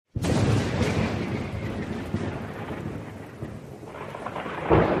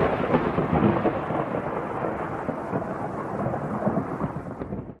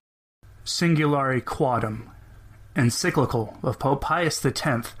Singulari Quadam, encyclical of Pope Pius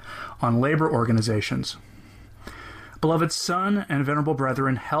X on labor organizations. Beloved Son and venerable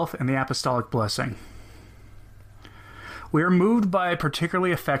brethren, health and the apostolic blessing. We are moved by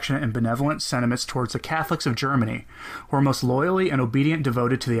particularly affectionate and benevolent sentiments towards the Catholics of Germany, who are most loyally and obedient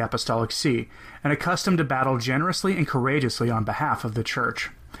devoted to the Apostolic See, and accustomed to battle generously and courageously on behalf of the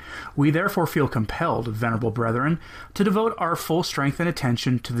Church. We therefore feel compelled, venerable brethren, to devote our full strength and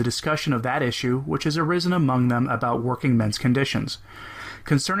attention to the discussion of that issue which has arisen among them about working men's conditions.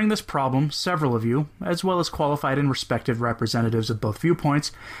 Concerning this problem, several of you, as well as qualified and respected representatives of both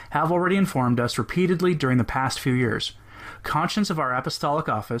viewpoints, have already informed us repeatedly during the past few years. Conscious of our apostolic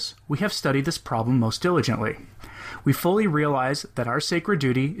office, we have studied this problem most diligently. We fully realize that our sacred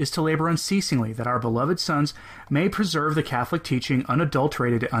duty is to labor unceasingly that our beloved sons may preserve the Catholic teaching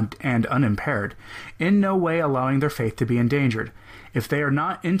unadulterated and unimpaired, in no way allowing their faith to be endangered. If they are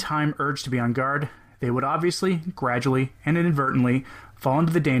not in time urged to be on guard, they would obviously, gradually, and inadvertently fall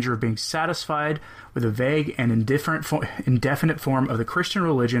into the danger of being satisfied with a vague and indefinite form of the Christian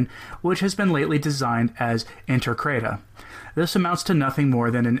religion which has been lately designed as intercreta. This amounts to nothing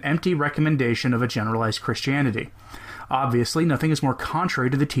more than an empty recommendation of a generalized Christianity. Obviously, nothing is more contrary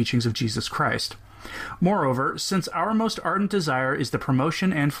to the teachings of Jesus Christ. Moreover, since our most ardent desire is the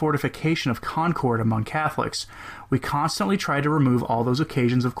promotion and fortification of concord among Catholics, we constantly try to remove all those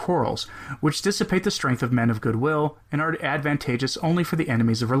occasions of quarrels, which dissipate the strength of men of goodwill and are advantageous only for the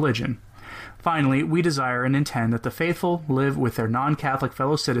enemies of religion. Finally, we desire and intend that the faithful live with their non-Catholic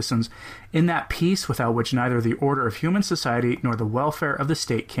fellow citizens in that peace without which neither the order of human society nor the welfare of the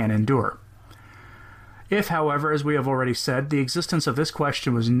state can endure. If, however, as we have already said, the existence of this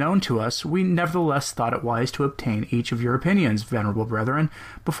question was known to us, we nevertheless thought it wise to obtain each of your opinions, venerable brethren,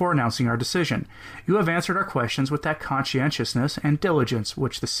 before announcing our decision. You have answered our questions with that conscientiousness and diligence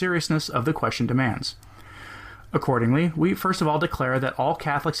which the seriousness of the question demands. Accordingly, we first of all declare that all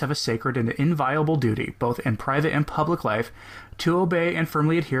Catholics have a sacred and inviolable duty, both in private and public life, to obey and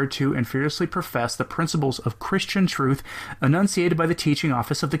firmly adhere to and fearlessly profess the principles of Christian truth enunciated by the teaching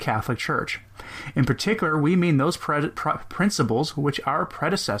office of the Catholic Church. In particular, we mean those principles which our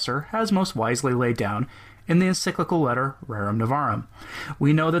predecessor has most wisely laid down in the encyclical letter Rerum Novarum.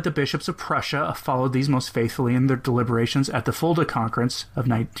 We know that the bishops of Prussia followed these most faithfully in their deliberations at the Fulda Congress of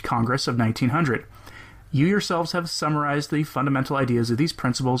 1900. You yourselves have summarized the fundamental ideas of these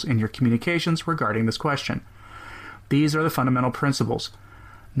principles in your communications regarding this question. These are the fundamental principles.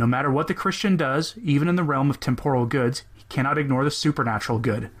 No matter what the Christian does, even in the realm of temporal goods, he cannot ignore the supernatural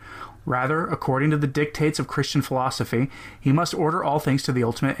good. Rather, according to the dictates of Christian philosophy, he must order all things to the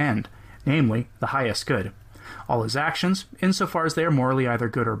ultimate end, namely, the highest good. All his actions, insofar as they are morally either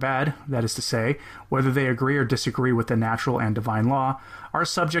good or bad, that is to say, whether they agree or disagree with the natural and divine law, are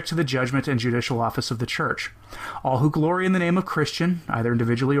subject to the judgment and judicial office of the Church. All who glory in the name of Christian, either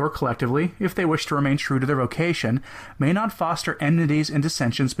individually or collectively, if they wish to remain true to their vocation, may not foster enmities and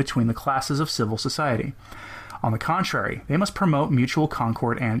dissensions between the classes of civil society. On the contrary, they must promote mutual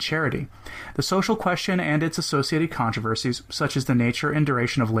concord and charity. The social question and its associated controversies, such as the nature and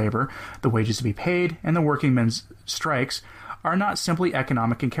duration of labor, the wages to be paid, and the working men's strikes, are not simply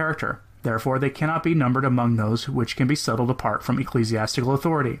economic in character. Therefore, they cannot be numbered among those which can be settled apart from ecclesiastical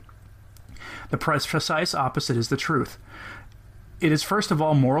authority. The precise opposite is the truth. It is first of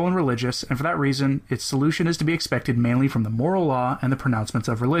all moral and religious, and for that reason, its solution is to be expected mainly from the moral law and the pronouncements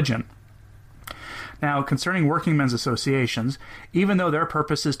of religion. Now, concerning working men's associations, even though their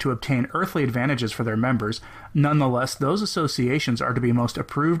purpose is to obtain earthly advantages for their members, nonetheless those associations are to be most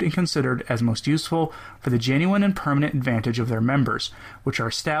approved and considered as most useful for the genuine and permanent advantage of their members, which are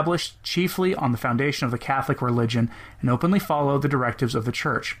established chiefly on the foundation of the Catholic religion and openly follow the directives of the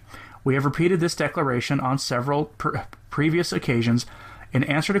Church. We have repeated this declaration on several previous occasions in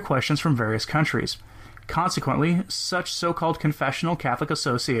answer to questions from various countries. Consequently, such so-called confessional Catholic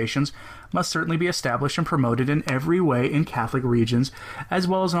associations must certainly be established and promoted in every way in Catholic regions, as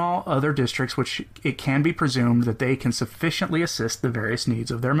well as in all other districts which it can be presumed that they can sufficiently assist the various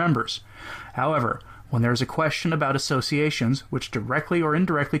needs of their members. However, when there is a question about associations which directly or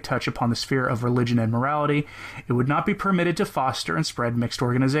indirectly touch upon the sphere of religion and morality, it would not be permitted to foster and spread mixed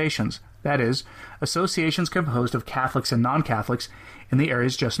organizations, that is, associations composed of Catholics and non-Catholics in the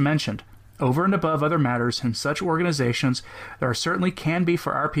areas just mentioned. Over and above other matters, in such organizations, there certainly can be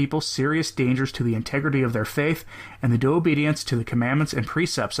for our people serious dangers to the integrity of their faith and the due obedience to the commandments and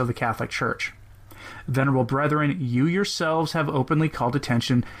precepts of the Catholic Church. Venerable brethren, you yourselves have openly called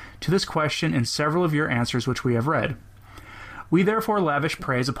attention to this question in several of your answers which we have read. We therefore lavish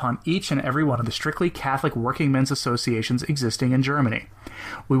praise upon each and every one of the strictly Catholic working men's associations existing in Germany.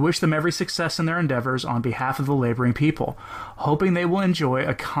 We wish them every success in their endeavors on behalf of the laboring people, hoping they will enjoy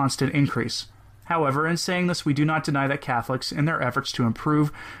a constant increase. However, in saying this, we do not deny that Catholics, in their efforts to improve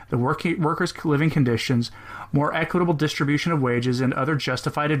the workers' living conditions, more equitable distribution of wages, and other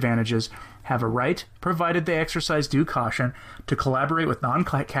justified advantages, have a right, provided they exercise due caution, to collaborate with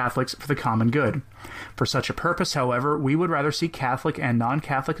non-Catholics for the common good. For such a purpose, however, we would rather see Catholic and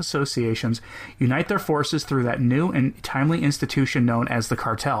non-Catholic associations unite their forces through that new and timely institution known as the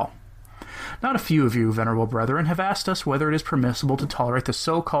cartel. Not a few of you, venerable brethren, have asked us whether it is permissible to tolerate the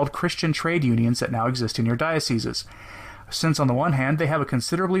so-called Christian trade unions that now exist in your dioceses, since on the one hand they have a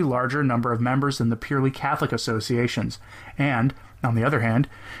considerably larger number of members than the purely Catholic associations, and, on the other hand,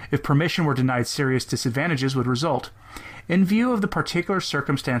 if permission were denied, serious disadvantages would result. In view of the particular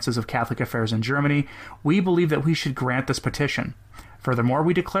circumstances of Catholic affairs in Germany, we believe that we should grant this petition. Furthermore,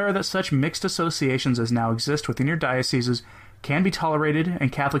 we declare that such mixed associations as now exist within your dioceses can be tolerated,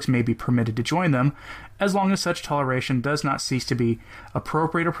 and Catholics may be permitted to join them, as long as such toleration does not cease to be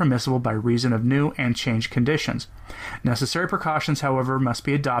appropriate or permissible by reason of new and changed conditions. Necessary precautions, however, must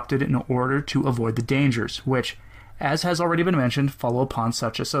be adopted in order to avoid the dangers, which, as has already been mentioned, follow upon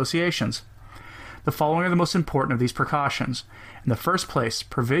such associations. The following are the most important of these precautions. In the first place,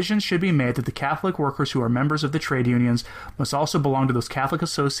 provisions should be made that the Catholic workers who are members of the trade unions must also belong to those Catholic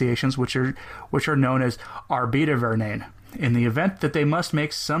associations which are known as Arbeitervereine. In the event that they must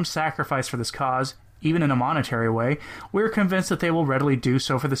make some sacrifice for this cause, even in a monetary way, we are convinced that they will readily do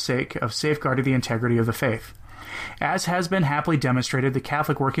so for the sake of safeguarding the integrity of the faith. As has been happily demonstrated, the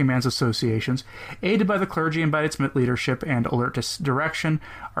Catholic Working Men's Associations, aided by the clergy and by its leadership and alert direction,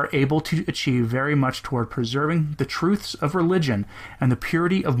 are able to achieve very much toward preserving the truths of religion and the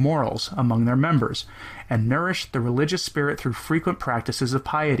purity of morals among their members, and nourish the religious spirit through frequent practices of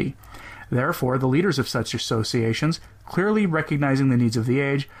piety. Therefore, the leaders of such associations, clearly recognizing the needs of the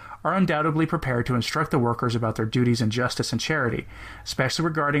age, are undoubtedly prepared to instruct the workers about their duties in justice and charity, especially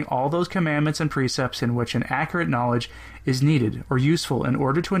regarding all those commandments and precepts in which an accurate knowledge is needed or useful in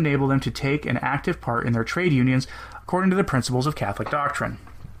order to enable them to take an active part in their trade unions according to the principles of Catholic doctrine.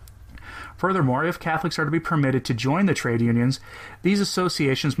 Furthermore, if Catholics are to be permitted to join the trade unions, these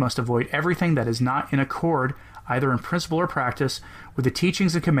associations must avoid everything that is not in accord, either in principle or practice, with the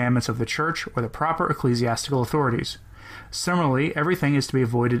teachings and commandments of the Church or the proper ecclesiastical authorities. Similarly, everything is to be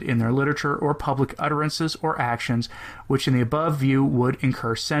avoided in their literature or public utterances or actions which in the above view would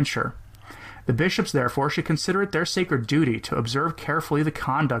incur censure. The bishops, therefore, should consider it their sacred duty to observe carefully the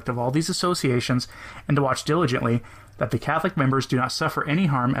conduct of all these associations and to watch diligently that the Catholic members do not suffer any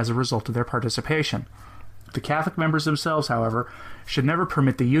harm as a result of their participation. The Catholic members themselves, however, should never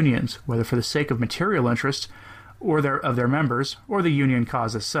permit the unions, whether for the sake of material interests or of their members, or the union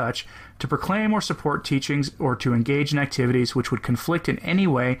cause as such, to proclaim or support teachings or to engage in activities which would conflict in any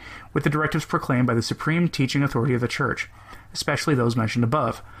way with the directives proclaimed by the supreme teaching authority of the Church, especially those mentioned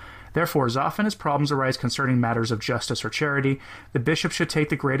above. Therefore, as often as problems arise concerning matters of justice or charity, the bishop should take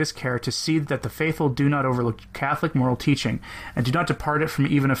the greatest care to see that the faithful do not overlook Catholic moral teaching, and do not depart it from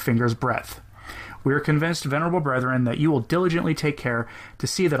even a finger's breadth. We are convinced, venerable brethren, that you will diligently take care to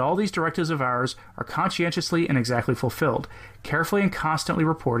see that all these directives of ours are conscientiously and exactly fulfilled, carefully and constantly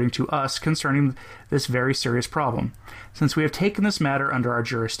reporting to us concerning this very serious problem. Since we have taken this matter under our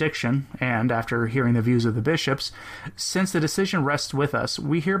jurisdiction, and after hearing the views of the bishops, since the decision rests with us,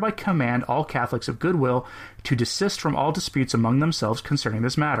 we hereby command all Catholics of good will to desist from all disputes among themselves concerning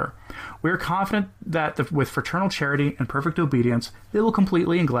this matter. We are confident that with fraternal charity and perfect obedience, they will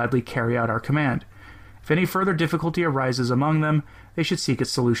completely and gladly carry out our command. If any further difficulty arises among them, they should seek its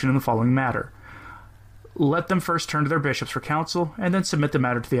solution in the following manner. Let them first turn to their bishops for counsel, and then submit the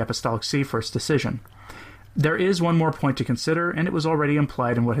matter to the Apostolic See for its decision. There is one more point to consider, and it was already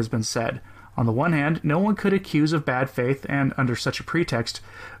implied in what has been said. On the one hand, no one could accuse of bad faith and, under such a pretext,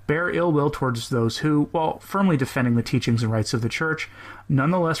 bear ill will towards those who, while firmly defending the teachings and rights of the Church,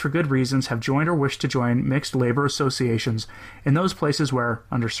 nonetheless for good reasons have joined or wish to join mixed labor associations in those places where,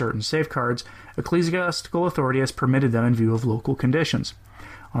 under certain safeguards, ecclesiastical authority has permitted them in view of local conditions.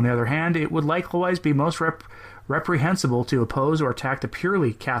 On the other hand, it would likewise be most reprehensible to oppose or attack the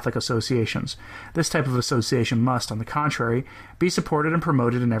purely Catholic associations. This type of association must, on the contrary, be supported and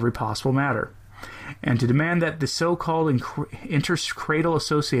promoted in every possible matter. And to demand that the so-called intercradal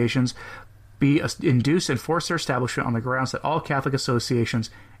associations be induced and force their establishment on the grounds that all Catholic associations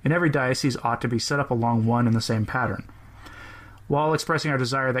in every diocese ought to be set up along one and the same pattern. While expressing our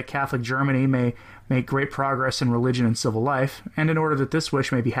desire that Catholic Germany may make great progress in religion and civil life, and in order that this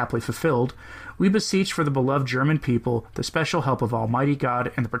wish may be happily fulfilled, we beseech for the beloved German people the special help of Almighty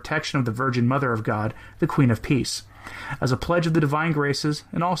God and the protection of the Virgin Mother of God, the Queen of Peace. As a pledge of the divine graces,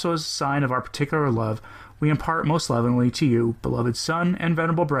 and also as a sign of our particular love, we impart most lovingly to you, beloved Son and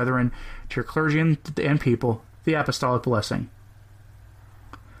venerable brethren, to your clergy and people, the apostolic blessing.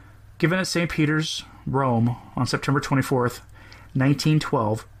 Given at St. Peter's, Rome, on September 24th,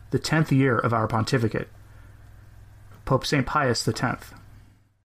 1912, the 10th year of our pontificate. Pope St. Pius X.